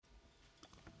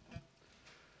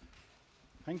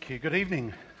Thank you. Good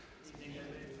evening.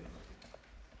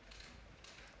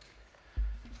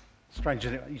 Strange,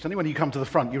 isn't it? It's only when you come to the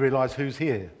front you realise who's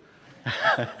here.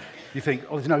 You think,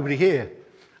 oh, there's nobody here.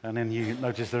 And then you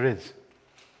notice there is.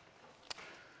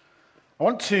 I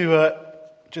want to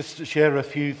just share a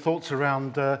few thoughts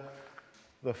around the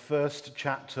first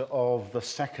chapter of the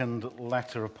second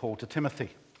letter of Paul to Timothy.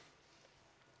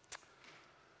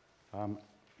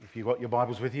 If you've got your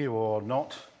Bibles with you or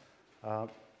not,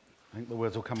 I think the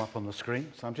words will come up on the screen.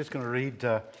 So I'm just going to read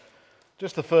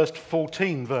just the first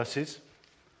 14 verses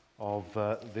of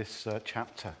this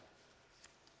chapter.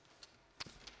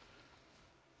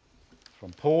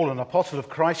 From Paul, an apostle of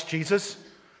Christ Jesus,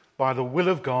 by the will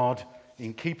of God,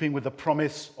 in keeping with the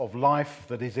promise of life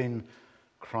that is in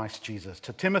Christ Jesus.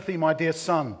 To Timothy, my dear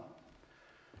son,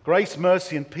 grace,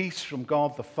 mercy, and peace from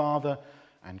God the Father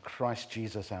and Christ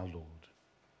Jesus our Lord.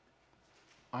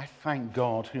 I thank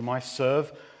God, whom I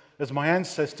serve, as my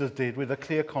ancestors did, with a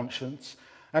clear conscience,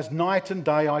 as night and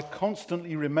day I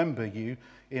constantly remember you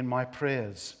in my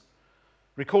prayers.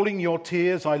 Recalling your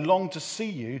tears, I long to see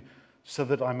you so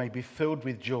that I may be filled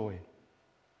with joy.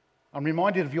 I'm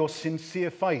reminded of your sincere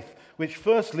faith, which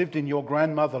first lived in your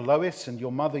grandmother Lois and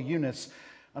your mother Eunice,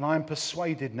 and I am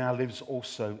persuaded now lives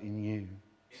also in you.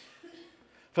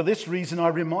 For this reason, I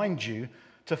remind you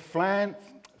to fan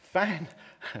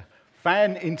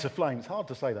into flame. It's hard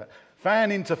to say that.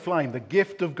 Fan into flame the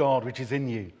gift of God which is in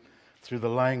you through the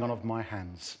laying on of my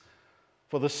hands.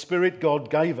 For the Spirit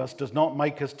God gave us does not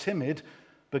make us timid,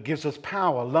 but gives us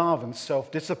power, love, and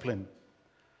self-discipline.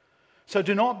 So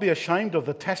do not be ashamed of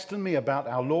the testimony about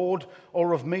our Lord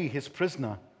or of me, his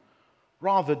prisoner.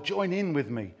 Rather, join in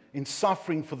with me in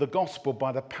suffering for the gospel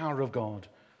by the power of God.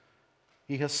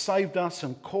 He has saved us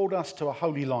and called us to a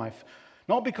holy life,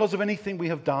 not because of anything we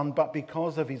have done, but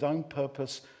because of his own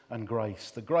purpose and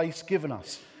grace, the grace given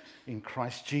us in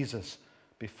Christ Jesus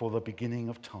before the beginning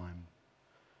of time.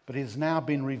 But it has now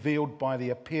been revealed by the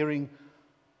appearing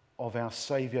of our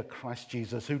Saviour Christ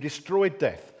Jesus, who destroyed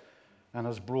death and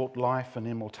has brought life and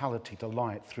immortality to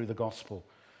light through the gospel.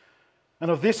 And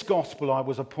of this gospel I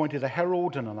was appointed a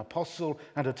herald and an apostle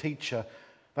and a teacher.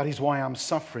 That is why I'm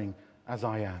suffering as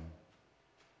I am.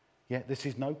 Yet this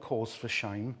is no cause for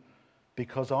shame,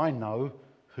 because I know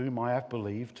whom I have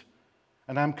believed,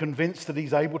 and am convinced that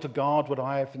he's able to guard what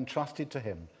I have entrusted to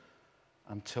him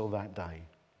until that day.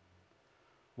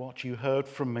 What you heard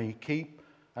from me, keep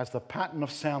as the pattern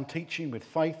of sound teaching with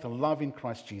faith and love in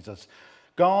Christ Jesus.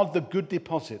 Guard the good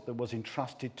deposit that was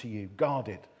entrusted to you. Guard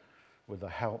it with the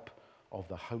help of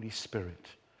the Holy Spirit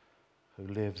who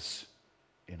lives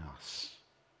in us.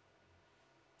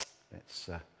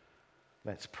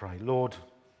 Let's pray. Lord,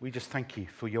 we just thank you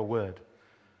for your word.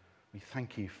 We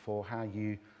thank you for how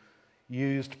you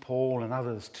used Paul and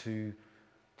others to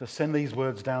send these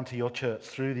words down to your church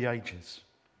through the ages,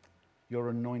 your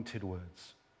anointed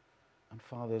words. And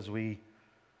Father, as we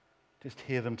just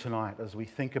hear them tonight, as we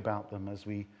think about them, as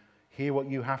we hear what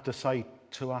you have to say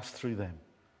to us through them,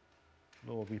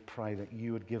 Lord, we pray that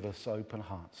you would give us open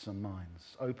hearts and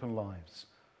minds, open lives,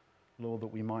 Lord, that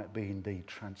we might be indeed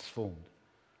transformed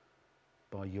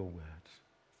by your word.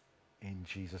 In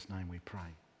Jesus' name we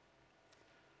pray.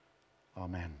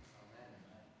 Amen.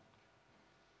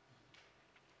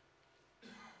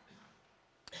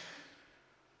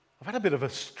 I've had a bit of a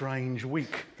strange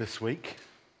week this week.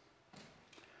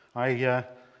 I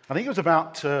think it was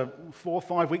about 4 or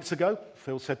 5 weeks ago,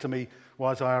 Phil said to me,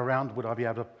 was I around, would I be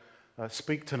able to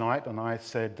speak tonight? And I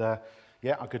said,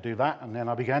 yeah, I could do that. And then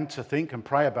I began to think and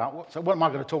pray about what am I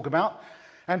going to talk about?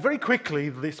 And very quickly,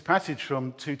 this passage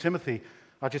from 2 Timothy,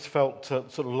 I just felt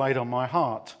sort of laid on my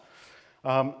heart.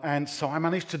 And so I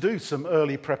managed to do some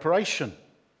early preparation.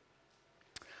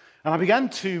 And I began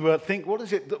to think, what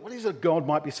is it that God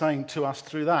might be saying to us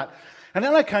through that? And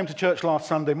then I came to church last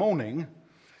Sunday morning,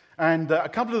 and a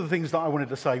couple of the things that I wanted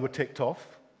to say were ticked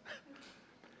off.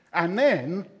 And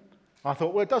then I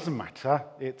thought, well, it doesn't matter.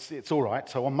 It's all right.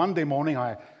 So on Monday morning,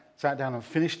 I sat down and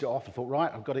finished it off. I thought,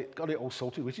 right, I've got it all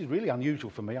sorted, which is really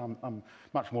unusual for me. I'm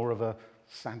much more of a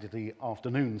Saturday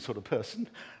afternoon sort of person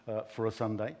for a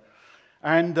Sunday.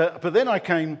 And but then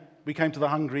we came to the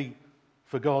Hungry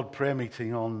for God prayer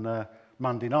meeting on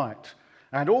Monday night.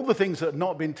 And all the things that had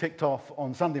not been ticked off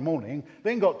on Sunday morning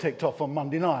then got ticked off on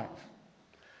Monday night.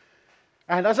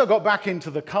 And as I got back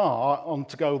into the car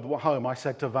to go home, I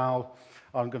said to Val,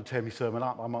 I'm going to tear my sermon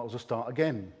up, I might as well start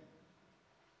again.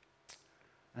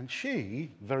 And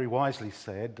she very wisely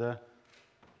said,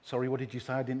 sorry, what did you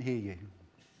say? I didn't hear you.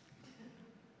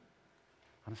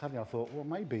 And suddenly I thought, well,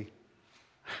 maybe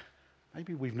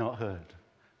we've not heard.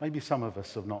 Maybe some of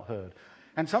us have not heard.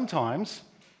 And sometimes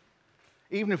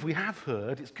even if we have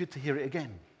heard, it's good to hear it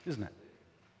again, isn't it?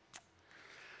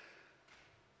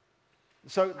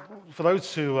 So, for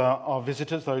those who are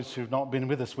visitors, those who've not been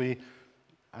with us,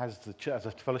 as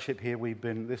a fellowship here,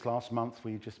 this last month,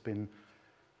 we've just been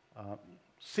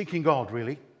seeking God,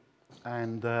 really.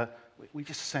 And we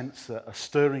just sense a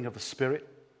stirring of the Spirit.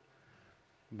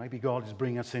 Maybe God is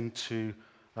bringing us into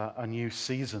a new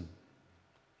season.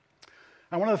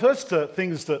 And one of the first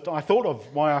things that I thought of,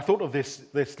 why I thought of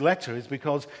this letter, is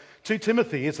because 2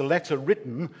 Timothy is a letter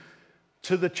written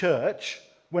to the church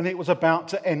when it was about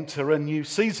to enter a new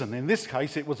season. In this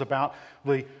case, it was about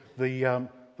the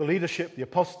leadership, the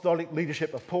apostolic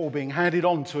leadership of Paul being handed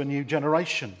on to a new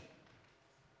generation.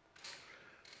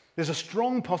 There's a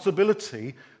strong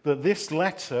possibility that this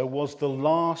letter was the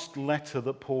last letter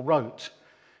that Paul wrote.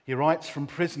 He writes from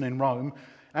prison in Rome,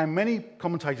 and many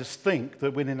commentators think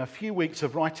that within a few weeks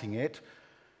of writing it,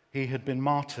 he had been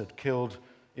martyred, killed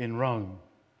in Rome.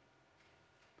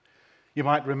 You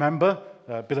might remember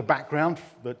a bit of background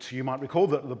that you might recall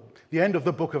that the end of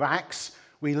the book of Acts,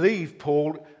 we leave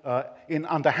Paul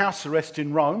under house arrest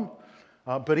in Rome,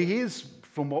 but he is,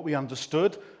 from what we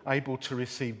understood, able to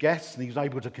receive guests, and he's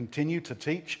able to continue to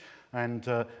teach and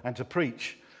to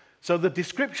preach. So the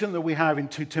description that we have in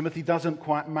 2 Timothy doesn't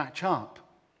quite match up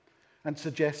and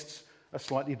suggests a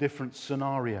slightly different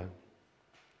scenario.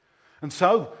 And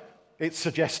so it's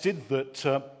suggested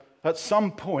that at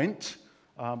some point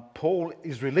Paul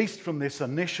is released from this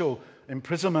initial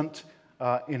imprisonment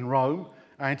in Rome,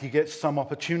 and he gets some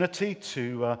opportunity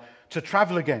to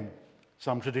travel again.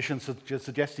 Some traditions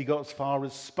suggest he got as far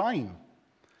as Spain.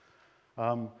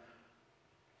 But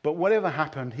whatever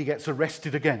happened, he gets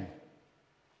arrested again.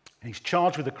 He's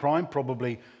charged with a crime,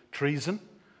 probably treason,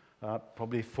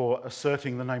 probably for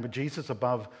asserting the name of Jesus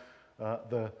above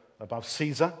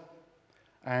Caesar.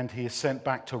 And he is sent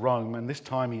back to Rome, and this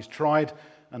time he's tried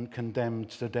and condemned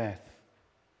to death.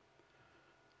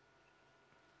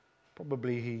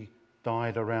 Probably he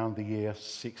died around the year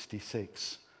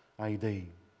 66 AD.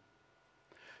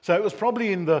 So it was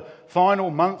probably in the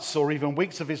final months or even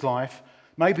weeks of his life,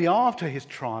 maybe after his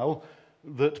trial,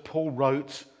 that Paul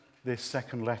wrote this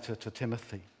second letter to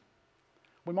Timothy.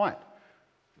 We might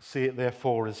see it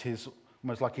therefore as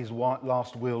almost like his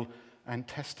last will and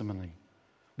testimony.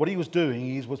 What he was doing,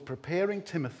 he was preparing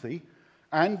Timothy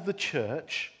and the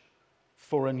church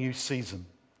for a new season.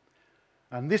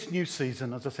 And this new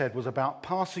season, as I said, was about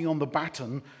passing on the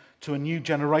baton to a new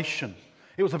generation.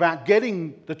 It was about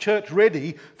getting the church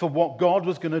ready for what God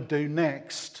was going to do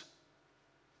next.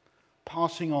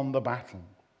 Passing on the baton.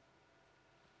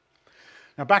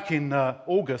 Now, back in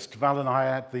August, Val and I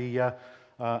had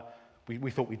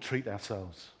we thought we'd treat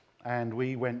ourselves. And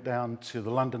we went down to the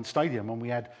London Stadium, and we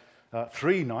had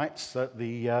 3 nights at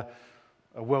the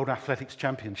World Athletics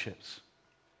Championships.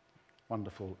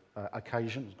 Wonderful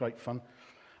occasion. It was great fun.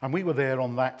 And we were there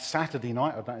on that Saturday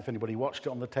night. I don't know if anybody watched it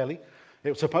on the telly. It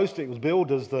was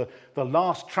billed as the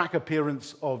last track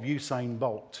appearance of Usain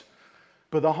Bolt.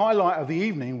 But the highlight of the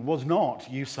evening was not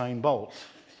Usain Bolt,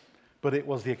 but it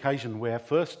was the occasion where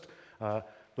first the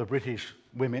British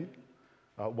women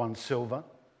won silver,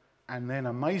 and then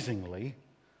amazingly,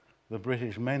 the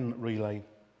British men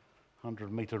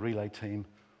 100-metre relay team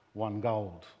won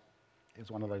gold. It was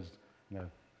one of those,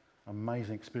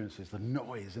 amazing experiences. The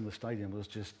noise in the stadium was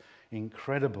just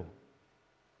incredible.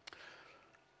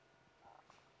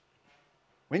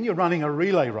 When you're running a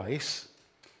relay race,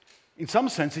 in some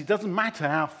sense, it doesn't matter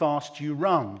how fast you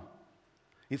run.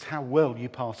 It's how well you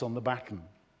pass on the baton.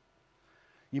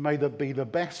 You may be the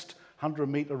best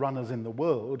 100-metre runners in the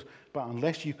world, but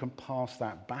unless you can pass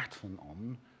that baton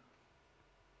on,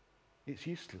 it's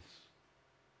useless.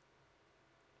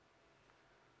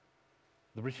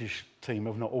 The British team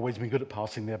have not always been good at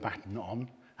passing their baton on.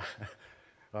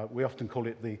 We often call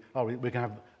it we're going to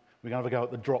have a go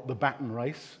at the drop the baton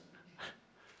race.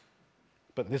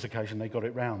 But on this occasion, they got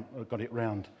it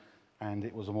round, and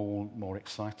it was all more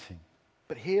exciting.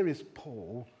 But here is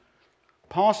Paul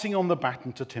passing on the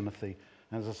baton to Timothy,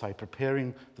 and as I say,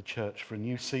 preparing the church for a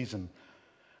new season.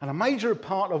 And a major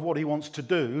part of what he wants to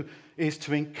do is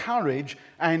to encourage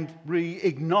and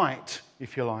reignite,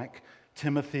 if you like,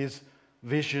 Timothy's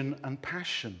vision and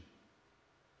passion.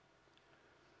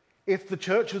 If the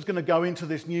church was going to go into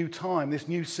this new time, this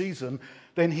new season,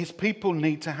 then his people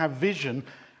need to have vision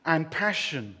and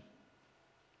passion.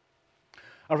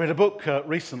 I read a book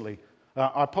recently.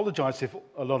 I apologise if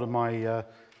a lot of my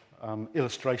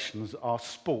illustrations are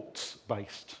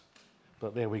sports-based,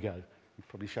 but there we go. It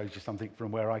probably shows you something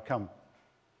from where I come.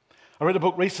 I read a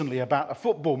book recently about a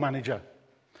football manager,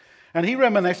 and he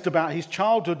reminisced about his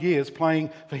childhood years playing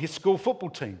for his school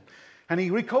football team, And he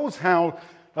recalls how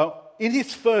in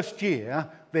his first year,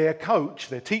 their coach,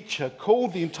 their teacher,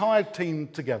 called the entire team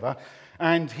together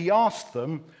and he asked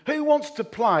them, who wants to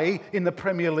play in the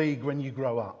Premier League when you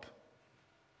grow up?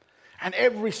 And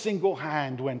every single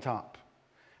hand went up.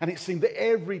 And it seemed that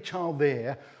every child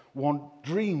there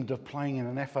dreamed of playing in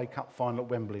an FA Cup final at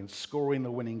Wembley and scoring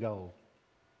the winning goal.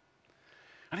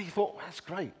 And he thought, that's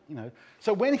great, you know.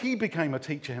 So when he became a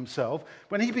teacher himself,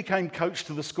 when he became coach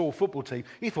to the school football team,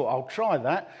 he thought, I'll try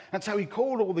that. And so he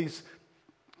called all these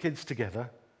kids together.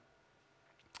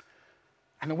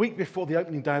 And a week before the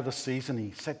opening day of the season,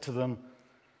 he said to them,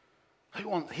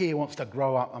 who here wants to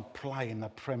grow up and play in the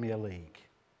Premier League?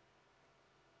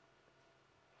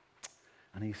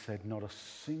 And he said, not a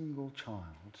single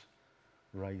child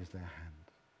raised their hand.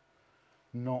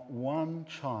 Not one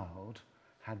child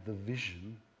had the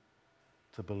vision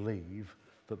to believe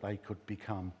that they could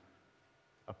become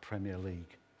a Premier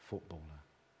League footballer.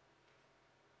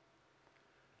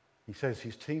 He says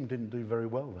his team didn't do very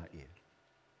well that year.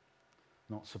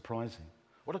 Not surprising.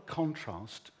 What a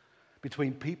contrast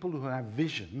between people who have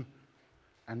vision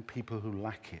and people who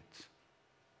lack it.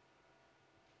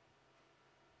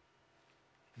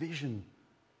 Vision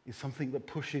is something that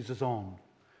pushes us on.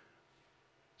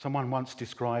 Someone once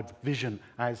described vision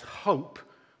as hope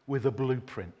with a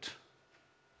blueprint.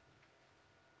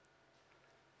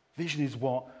 Vision is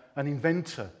what an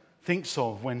inventor thinks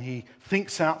of when he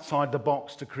thinks outside the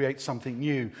box to create something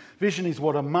new. Vision is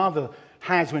what a mother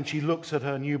has when she looks at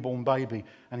her newborn baby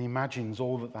and imagines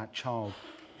all that that child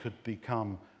could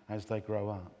become as they grow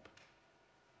up.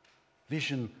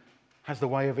 Vision has the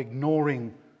way of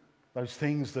ignoring those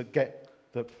things that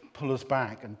pull us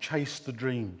back and chase the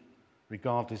dream,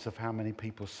 regardless of how many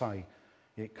people say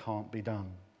it can't be done.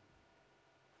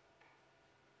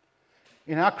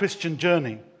 In our Christian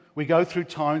journey, we go through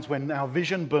times when our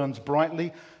vision burns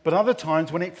brightly, but other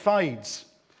times when it fades.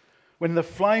 When the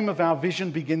flame of our vision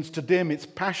begins to dim, its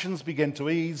passions begin to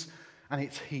ease, and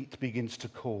its heat begins to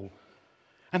cool.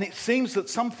 And it seems that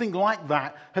something like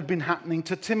that had been happening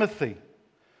to Timothy.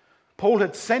 Paul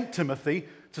had sent Timothy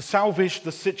to salvage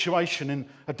the situation, in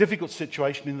a difficult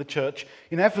situation in the church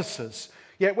in Ephesus.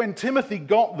 Yet when Timothy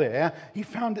got there, he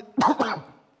found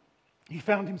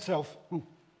himself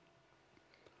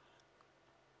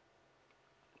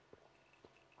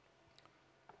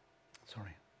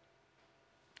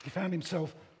He found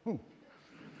himself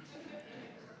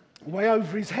way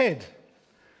over his head.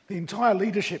 The entire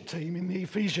leadership team in the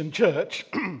Ephesian church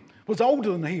was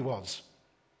older than he was,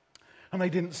 and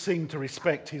they didn't seem to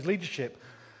respect his leadership.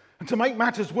 And to make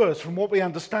matters worse, from what we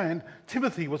understand,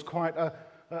 Timothy was quite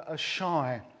a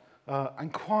shy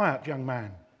and quiet young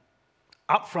man.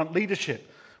 Upfront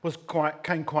leadership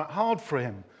came quite hard for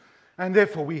him, and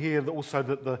therefore we hear also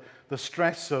that the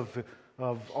stress of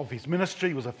his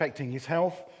ministry was affecting his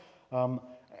health.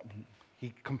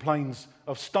 He complains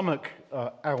of stomach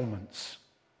ailments.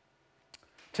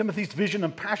 Timothy's vision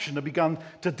and passion had begun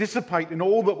to dissipate in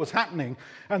all that was happening,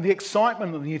 and the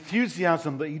excitement and the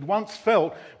enthusiasm that he'd once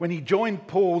felt when he joined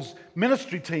Paul's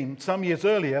ministry team some years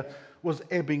earlier was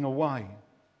ebbing away.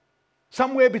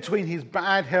 Somewhere between his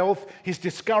bad health, his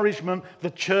discouragement, the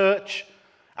church,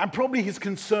 and probably his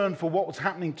concern for what was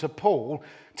happening to Paul,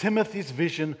 Timothy's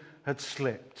vision had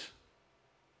slipped.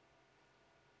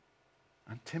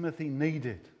 And Timothy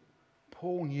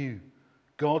Paul knew,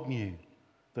 God knew,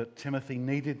 that Timothy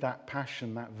needed that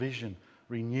passion, that vision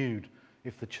renewed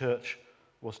if the church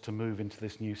was to move into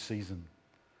this new season.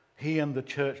 He and the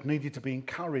church needed to be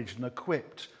encouraged and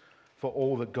equipped for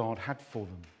all that God had for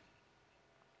them.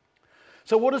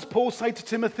 So what does Paul say to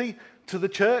Timothy, to the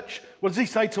church? What does he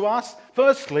say to us?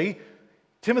 Firstly,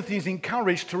 Timothy is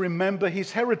encouraged to remember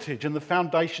his heritage and the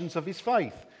foundations of his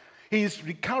faith. He is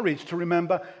encouraged to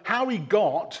remember how he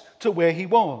got to where he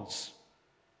was.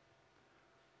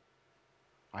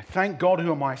 I thank God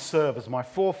whom I serve, as my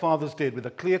forefathers did, with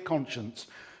a clear conscience.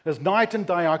 As night and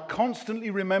day I constantly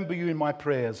remember you in my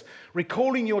prayers.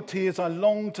 Recalling your tears, I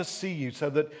long to see you so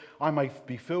that I may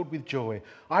be filled with joy.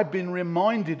 I've been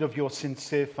reminded of your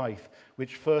sincere faith,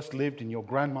 which first lived in your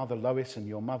grandmother Lois and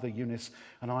your mother Eunice,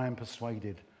 and I am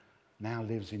persuaded now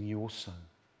lives in you also.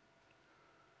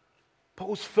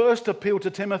 Paul's first appeal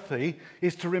to Timothy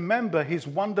is to remember his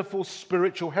wonderful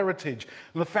spiritual heritage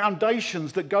and the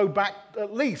foundations that go back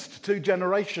at least 2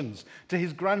 generations to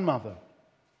his grandmother.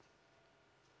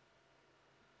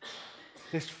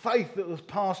 This faith that was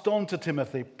passed on to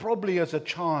Timothy, probably as a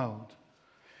child.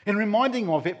 In reminding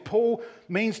of it, Paul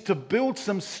means to build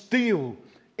some steel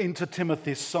into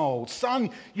Timothy's soul.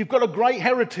 Son, you've got a great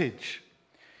heritage.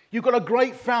 You've got a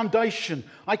great foundation.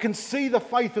 I can see the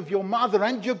faith of your mother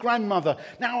and your grandmother.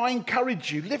 Now I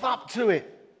encourage you, live up to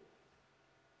it.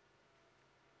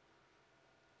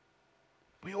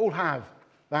 We all have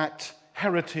that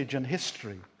heritage and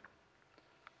history.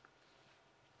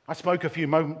 I spoke a few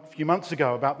months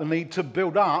ago about the need to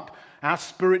build up our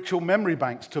spiritual memory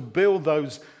banks, to build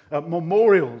those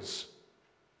memorials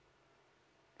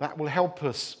that will help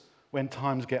us when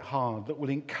times get hard, that will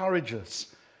encourage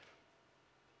us.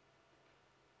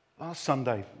 Last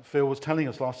Sunday, Phil was telling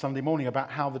us last Sunday morning about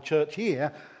how the church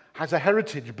here has a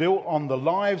heritage built on the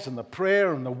lives and the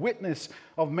prayer and the witness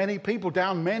of many people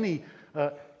down many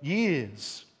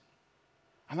years.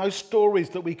 And those stories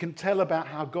that we can tell about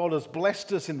how God has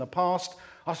blessed us in the past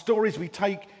are stories we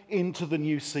take into the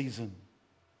new season.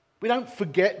 We don't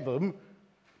forget them.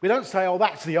 We don't say, oh,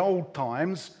 that's the old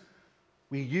times.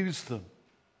 We use them.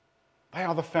 They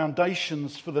are the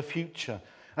foundations for the future.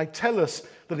 They tell us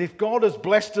that if God has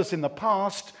blessed us in the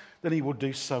past, then he will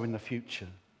do so in the future.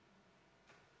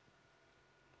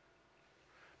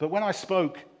 But when I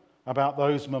spoke about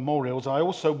those memorials, I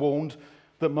also warned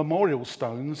that memorial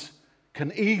stones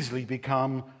can easily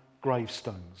become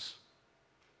gravestones.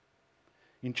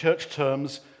 In church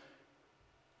terms,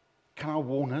 can I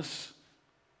warn us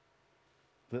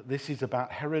that this is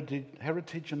about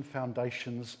heritage and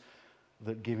foundations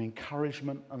that give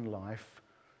encouragement and life,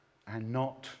 and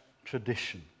not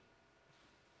tradition.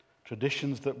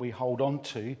 Traditions that we hold on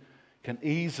to can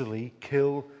easily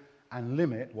kill and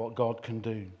limit what God can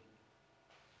do.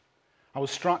 I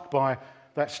was struck by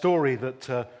that story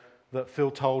that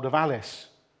Phil told of Alice.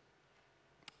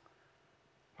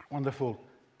 Wonderful.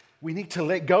 We need to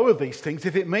let go of these things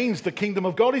if it means the kingdom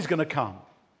of God is going to come.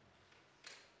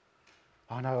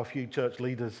 I know a few church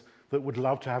leaders that would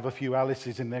love to have a few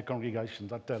Alices in their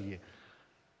congregations, I tell you.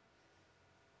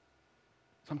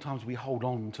 Sometimes we hold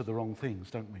on to the wrong things,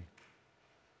 don't we?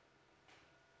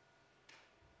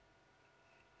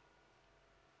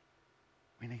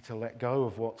 We need to let go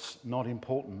of what's not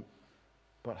important,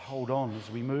 but hold on as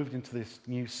we move into this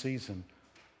new season.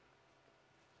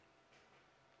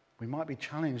 We might be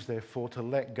challenged, therefore, to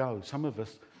let go, some of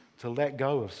us, to let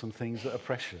go of some things that are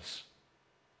precious,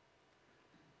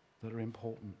 that are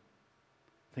important,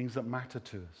 things that matter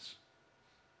to us.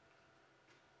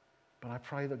 But I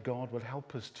pray that God would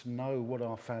help us to know what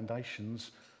are foundations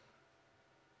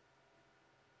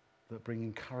that bring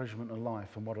encouragement and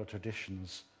life, and what are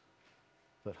traditions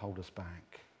that hold us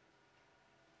back.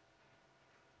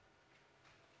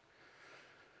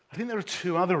 I think there are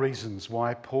two other reasons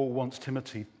why Paul wants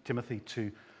Timothy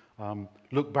to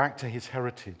look back to his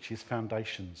heritage, his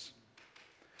foundations.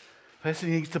 First, he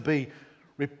needs to be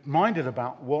reminded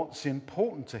about what's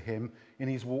important to him in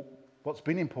his walk, what's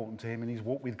been important to him in his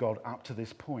walk with God up to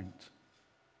this point.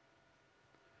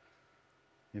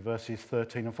 In verses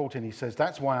 13 and 14, he says,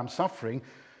 "That's why I'm suffering,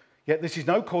 yet this is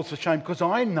no cause for shame, because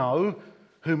I know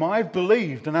whom I've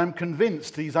believed and am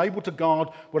convinced he's able to guard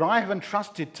what I have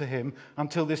entrusted to him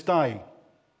until this day,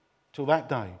 till that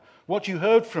day. What you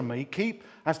heard from me, keep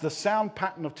as the sound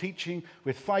pattern of teaching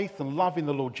with faith and love in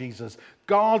the Lord Jesus.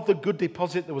 Guard the good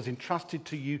deposit that was entrusted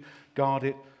to you. Guard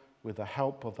it with the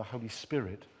help of the Holy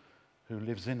Spirit who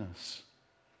lives in us."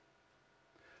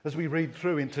 As we read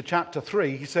through into chapter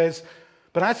 3, he says,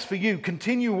 "But as for you,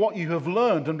 continue what you have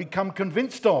learned and become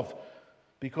convinced of,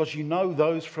 because you know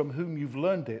those from whom you've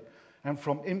learned it, and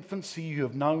from infancy you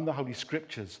have known the Holy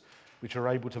Scriptures, which are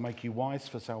able to make you wise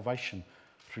for salvation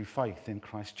through faith in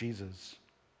Christ Jesus."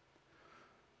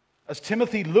 As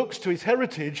Timothy looks to his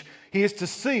heritage, he is to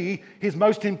see his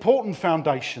most important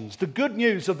foundations, the good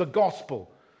news of the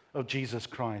gospel of Jesus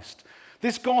Christ.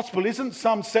 This gospel isn't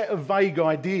some set of vague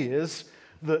ideas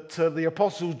that the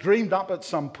apostles dreamed up at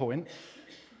some point,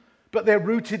 but they're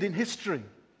rooted in history,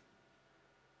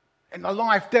 in the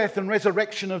life, death, and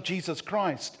resurrection of Jesus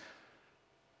Christ.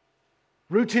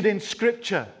 Rooted in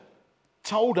Scripture,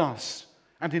 told us,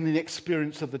 and in the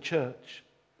experience of the church.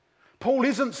 Paul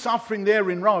isn't suffering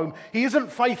there in Rome. He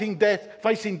isn't facing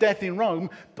death in Rome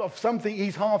of something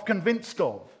he's half convinced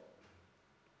of.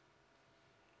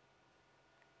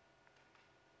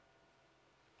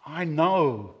 I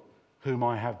know whom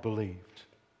I have believed.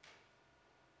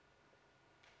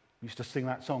 We used to sing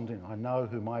that song, didn't we? I know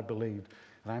whom I believed,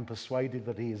 and I am persuaded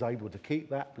that he is able to keep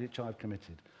that which I have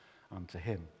committed unto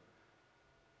him,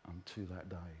 unto that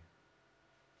day.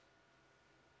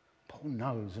 Paul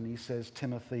knows, and he says,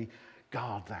 Timothy,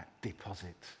 guard that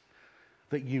deposit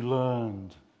that you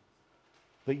learned,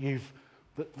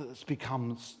 that's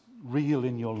become real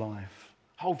in your life.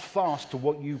 Hold fast to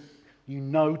what you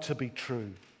know to be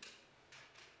true.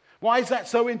 Why is that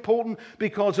so important?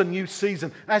 Because a new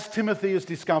season, as Timothy has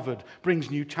discovered, brings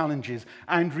new challenges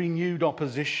and renewed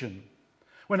opposition.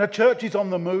 When a church is on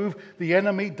the move, the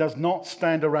enemy does not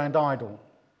stand around idle.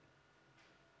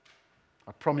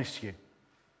 I promise you.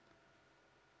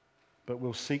 But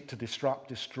will seek to disrupt,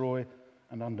 destroy,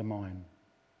 and undermine.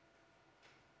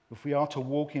 If we are to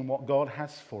walk in what God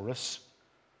has for us,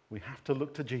 we have to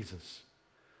look to Jesus.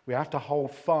 We have to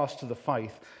hold fast to the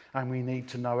faith, and we need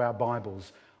to know our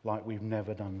Bibles like we've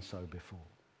never done so before.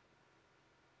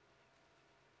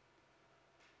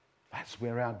 That's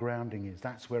where our grounding is.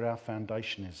 That's where our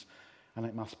foundation is. And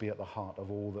it must be at the heart of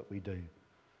all that we do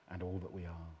and all that we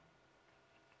are.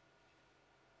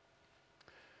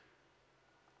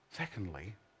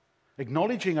 Secondly,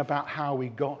 acknowledging about how we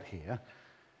got here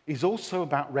is also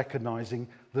about recognizing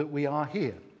that we are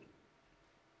here.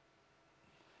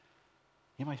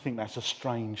 You may think that's a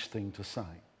strange thing to say.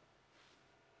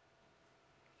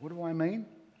 What do I mean?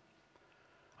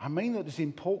 I mean that it's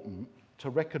important to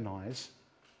recognize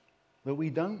that we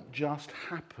don't just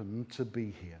happen to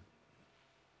be here.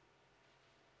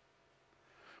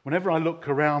 Whenever I look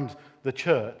around the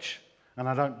church, and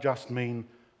I don't just mean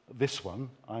this one,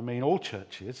 I mean all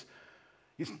churches,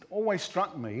 it's always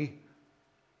struck me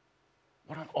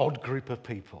what an odd group of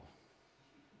people.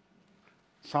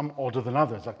 Some odder than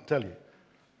others, I can tell you.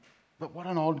 But what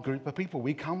an odd group of people.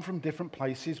 We come from different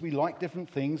places, we like different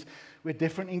things, we're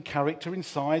different in character, in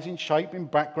size, in shape, in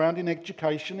background, in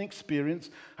education,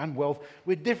 experience, and wealth.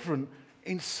 We're different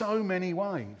in so many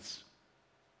ways.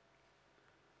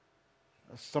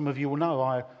 As some of you will know,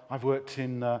 I've worked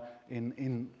in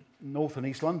North and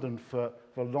East London for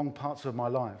long parts of my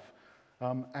life,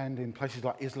 and in places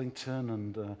like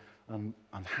Islington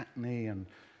and Hackney and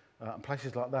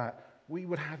places like that. We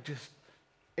would have just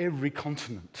every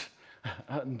continent.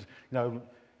 And,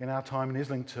 in our time in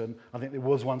Islington, I think there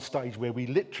was one stage where we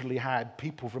literally had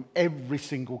people from every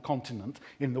single continent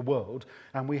in the world,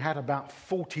 and we had about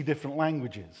 40 different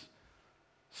languages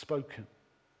spoken.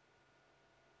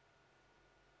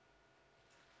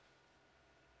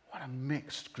 What a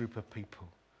mixed group of people.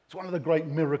 It's one of the great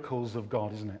miracles of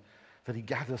God, isn't it? That he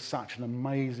gathers such an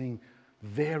amazing,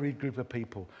 varied group of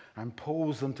people and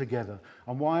pulls them together.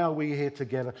 And why are we here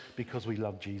together? Because we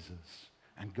love Jesus.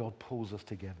 And God pulls us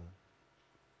together.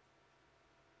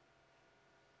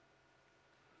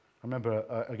 I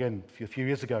remember, again, a few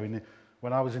years ago,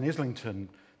 when I was in Islington,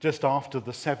 just after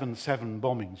the 7/7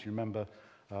 bombings, you remember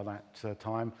that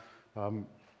time?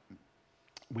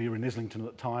 We were in Islington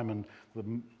at the time, and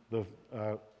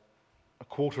a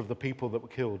quarter of the people that were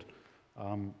killed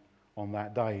on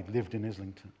that day lived in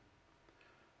Islington.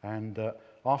 And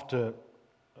after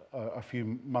a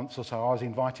few months or so, I was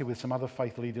invited with some other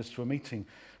faith leaders to a meeting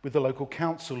with the local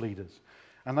council leaders.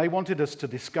 And they wanted us to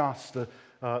discuss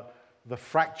the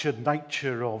fractured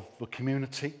nature of the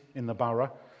community in the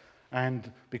borough,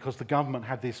 and because the government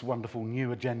had this wonderful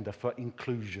new agenda for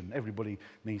inclusion. Everybody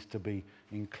needs to be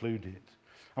included.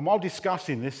 And while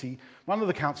discussing this, one of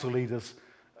the council leaders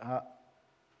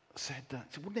said,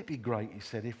 wouldn't it be great, he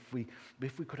said, if we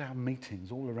could have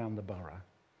meetings all around the borough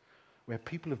where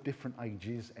people of different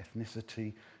ages,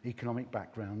 ethnicity, economic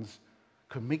backgrounds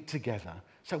could meet together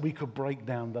so we could break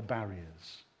down the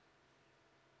barriers.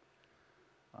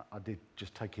 I did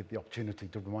just take the opportunity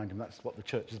to remind him that's what the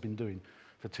church has been doing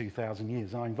for 2,000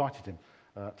 years. And I invited him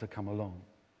to come along.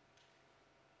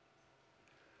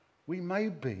 We may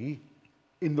be,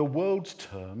 in the world's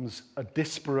terms, a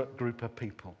disparate group of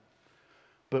people,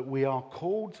 but we are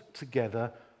called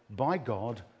together by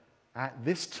God at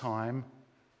this time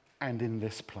and in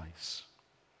this place.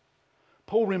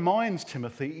 Paul reminds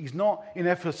Timothy he's not in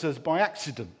Ephesus by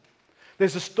accident.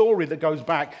 There's a story that goes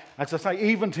back, as I say,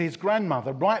 even to his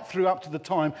grandmother, right through up to the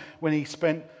time when he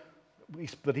spent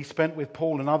with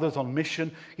Paul and others on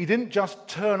mission. He didn't just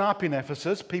turn up in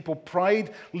Ephesus. People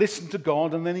prayed, listened to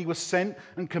God, and then he was sent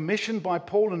and commissioned by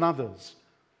Paul and others.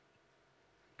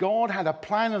 God had a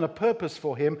plan and a purpose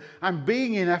for him, and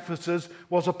being in Ephesus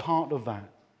was a part of that.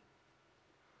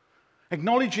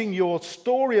 Acknowledging your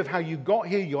story of how you got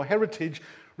here, your heritage,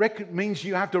 means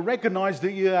you have to recognize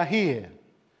that you are here.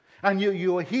 And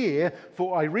you are here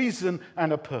for a reason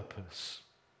and a purpose.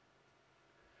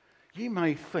 You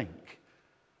may think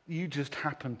you just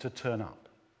happened to turn up.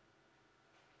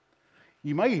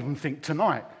 You may even think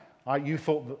tonight, you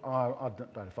thought, that, I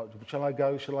don't know, shall I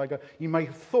go? You may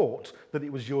have thought that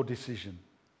it was your decision.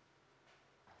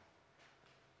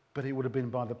 But it would have been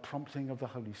by the prompting of the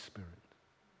Holy Spirit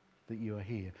that you are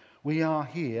here. We are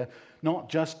here not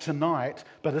just tonight,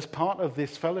 but as part of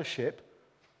this fellowship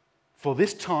for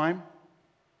this time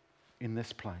in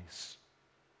this place.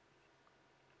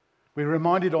 We were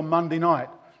reminded on Monday night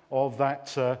of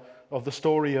of the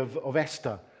story of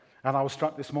Esther. And I was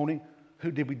struck this morning,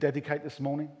 who did we dedicate this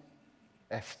morning?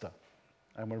 Esther.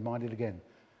 And we're reminded again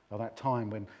of that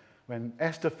time when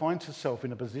Esther finds herself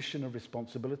in a position of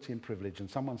responsibility and privilege, and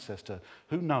someone says to her,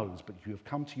 who knows, but you have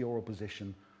come to your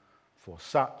position for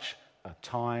such a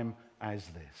time as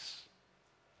this.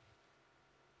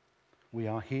 We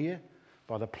are here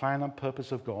by the plan and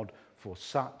purpose of God for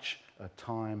such a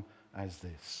time as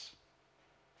this.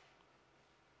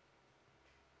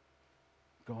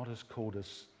 God has called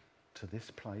us to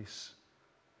this place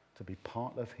to be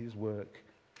part of his work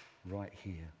right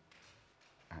here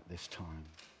at this time.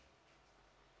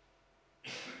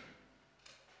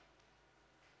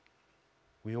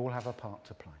 We all have a part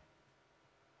to play.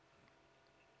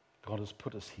 God has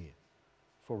put us here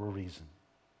for a reason.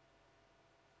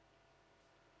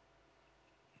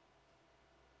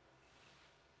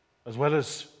 As well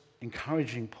as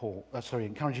encouraging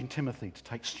Timothy to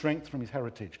take strength from his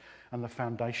heritage and the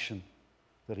foundation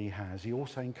that he has, he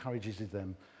also encourages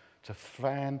them to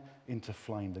fan into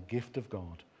flame the gift of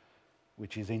God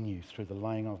which is in you through the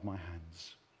laying of my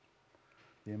hands.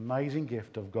 The amazing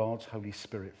gift of God's Holy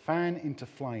Spirit. Fan into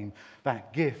flame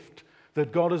that gift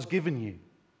that God has given you.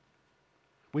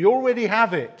 We already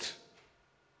have it.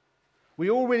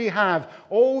 We already have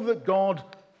all that God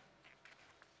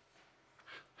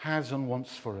has and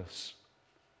wants for us.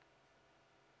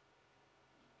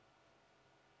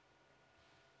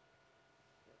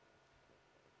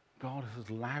 God has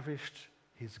lavished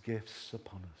his gifts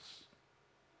upon us.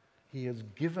 He has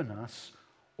given us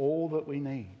all that we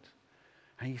need.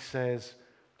 And he says,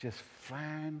 just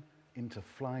fan into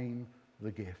flame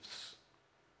the gifts.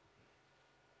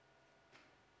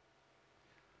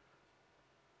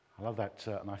 I love that,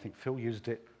 and I think Phil used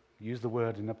the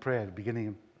word in the prayer at the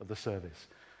beginning of the service.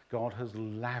 God has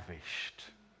lavished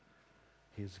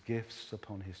his gifts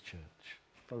upon his church.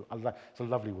 It's a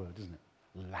lovely word, isn't it?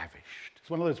 Lavished. It's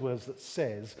one of those words that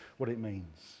says what it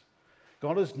means.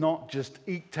 God has not just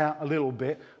eked out a little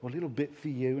bit for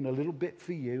you, and a little bit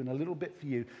for you, and a little bit for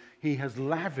you. He has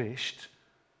lavished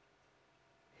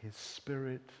his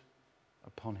Spirit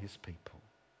upon his people.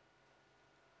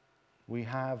 We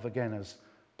have, again, as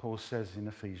Paul says in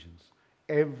Ephesians,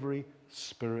 every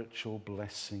spiritual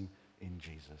blessing in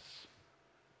Jesus.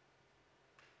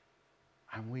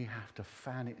 And we have to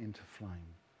fan it into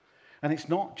flame. And it's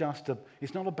not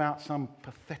about some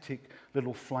pathetic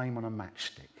little flame on a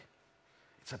matchstick.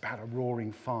 It's about a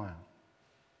roaring fire.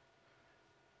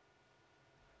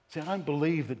 See, I don't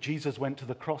believe that Jesus went to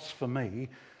the cross for me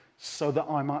so that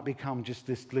I might become just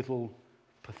this little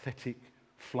pathetic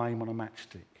flame on a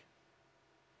matchstick.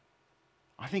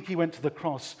 I think he went to the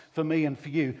cross for me and for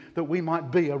you that we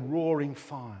might be a roaring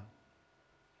fire.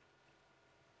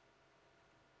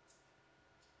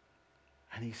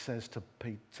 And he says to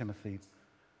Timothy,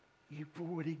 you've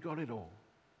already got it all.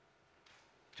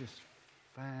 Just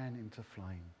fan into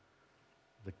flame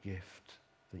the gift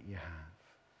that you have.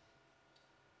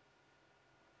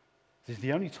 This is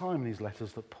the only time in his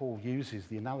letters that Paul uses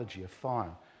the analogy of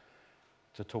fire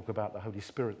to talk about the Holy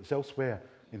Spirit. It's elsewhere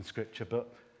in Scripture,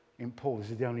 but in Paul, this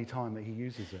is the only time that he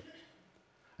uses it.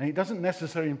 And it doesn't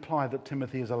necessarily imply that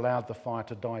Timothy has allowed the fire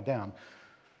to die down,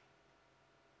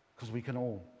 because we can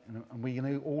all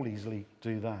easily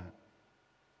do that.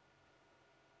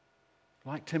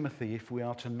 Like Timothy, if we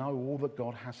are to know all that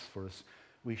God has for us,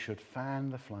 we should fan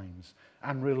the flames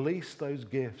and release those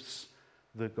gifts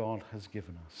that God has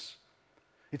given us.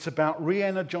 It's about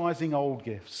re-energizing old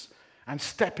gifts and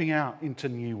stepping out into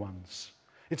new ones.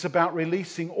 It's about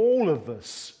releasing all of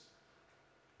us.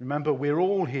 Remember, we're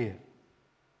all here.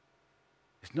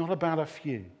 It's not about a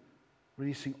few.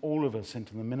 Releasing all of us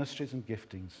into the ministries and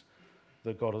giftings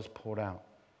that God has poured out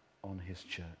on his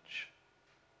church.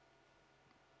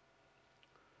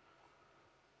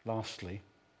 Lastly,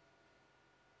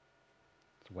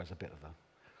 it's always a bit of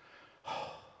a...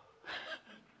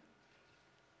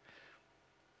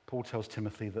 Paul tells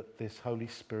Timothy that this Holy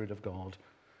Spirit of God,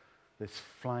 this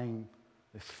flame,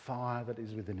 this fire that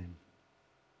is within him,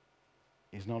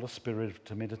 is not a spirit of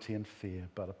timidity and fear,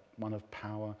 but one of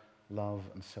power, love,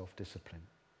 and self-discipline.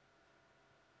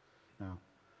 Now,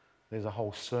 there's a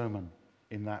whole sermon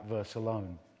in that verse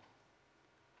alone.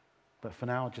 But for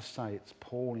now, I'll just say it's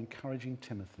Paul encouraging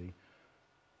Timothy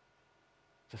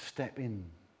to step in,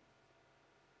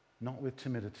 not with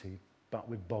timidity, but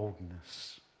with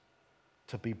boldness,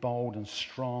 to be bold and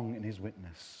strong in his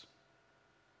witness.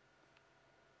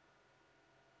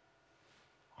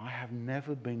 I have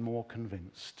never been more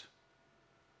convinced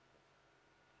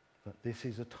that this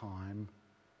is a time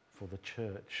for the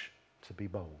church to be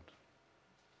bold.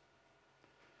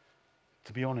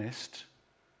 to be honest,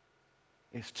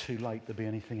 it's too late to be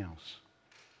anything else.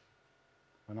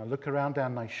 When I look around our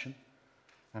nation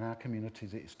and our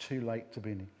communities, it's too late to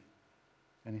be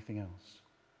anything else.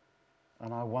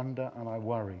 And I wonder and I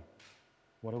worry,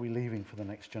 what are we leaving for the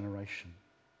next generation?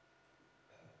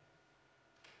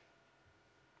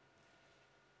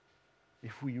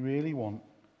 If we really want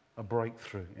a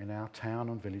breakthrough in our town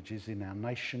and villages, in our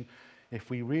nation, if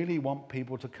we really want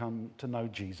people to come to know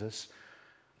Jesus,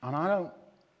 and I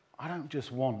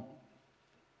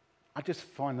just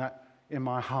find that in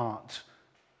my heart,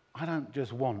 I don't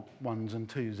just want ones and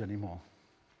twos anymore.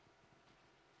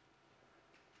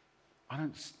 I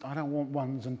don't want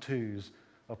ones and twos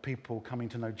of people coming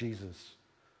to know Jesus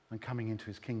and coming into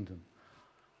his kingdom.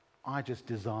 I just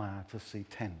desire to see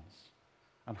tens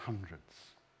and hundreds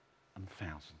and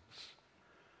thousands.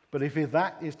 But if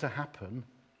that is to happen,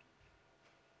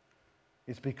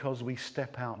 it's because we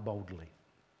step out boldly.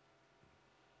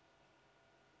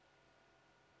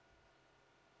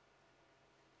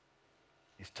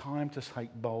 It's time to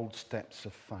take bold steps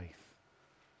of faith.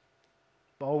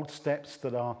 Bold steps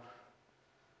that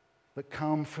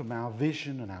come from our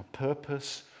vision and our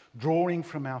purpose, drawing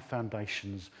from our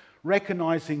foundations,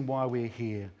 recognizing why we're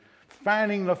here,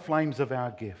 fanning the flames of our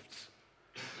gifts,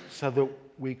 so that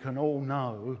we can all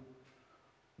know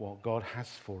what God has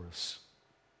for us,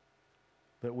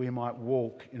 that we might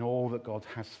walk in all that God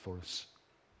has for us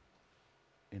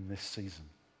in this season.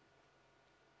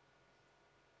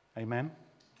 Amen?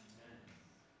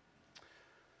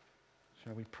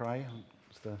 Shall we pray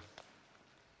as the